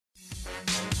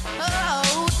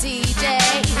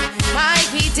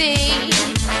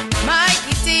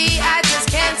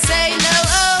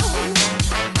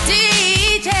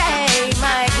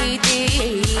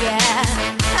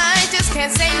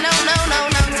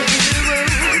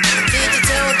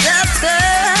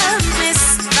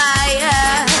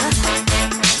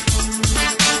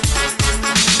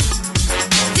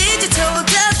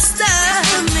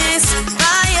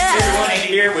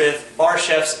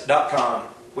barchefs.com.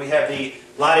 We have the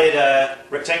lighted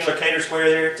rectangular cater square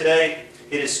there today.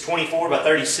 It is 24 by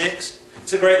 36.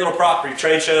 It's a great little prop for your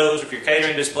trade shows, or for your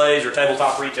catering displays, or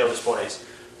tabletop retail displays.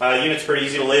 Unit's pretty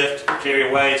easy to lift, carry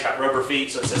away. It's got rubber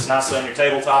feet, so it sits nicely on your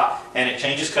tabletop, and it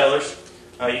changes colors.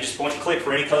 You just point and click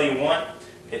for any color you want.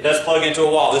 It does plug into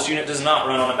a wall. This unit does not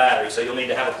run on a battery, so you'll need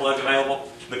to have a plug available.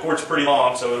 The cord's pretty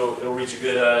long, so it'll reach a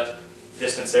good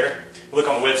distance there. Look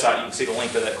on the website, you can see the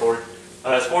length of that cord.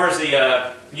 As far as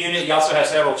the unit, you also have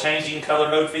several changing color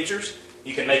mode features.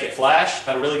 You can make it flash,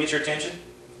 that'll really get your attention.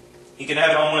 You can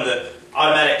have it on one of the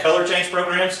automatic color change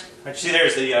programs. What you see there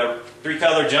is the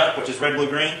 3-color jump, which is red, blue,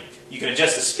 green. You can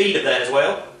adjust the speed of that as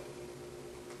well.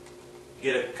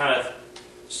 You get a kind of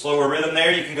slower rhythm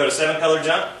there. You can go to 7-color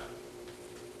jump.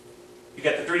 You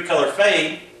got the 3-color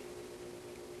fade.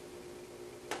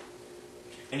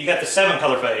 And you got the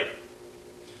 7-color fade.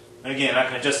 And again, I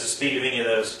can adjust the speed of any of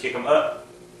those. Kick them up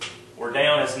or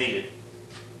down as needed.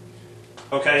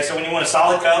 Okay, so when you want a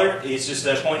solid color, it's just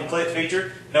a point and click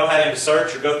feature. No having to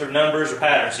search or go through numbers or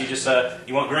patterns. You just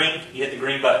you want green, you hit the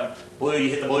green button. Blue, you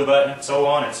hit the blue button, so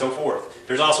on and so forth.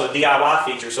 There's also a DIY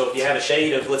feature, so if you have a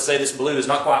shade of, let's say this blue is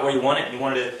not quite where you want it, and you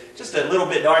want it just a little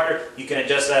bit darker, you can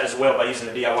adjust that as well by using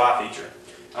the DIY feature.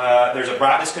 There's a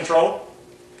brightness control,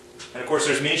 and of course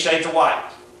there's many shades of white.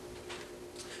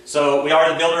 So we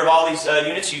are the builder of all these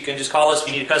units. You can just call us if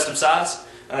you need a custom size.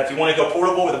 If you want to go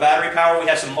portable with a battery power, we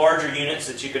have some larger units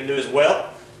that you can do as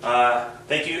well.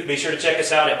 Thank you. Be sure to check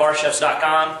us out at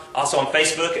barchefs.com. Also on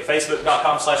Facebook at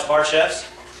facebook.com/barchefs.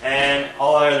 And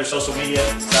all our other social media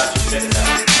sites. Just check us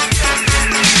out.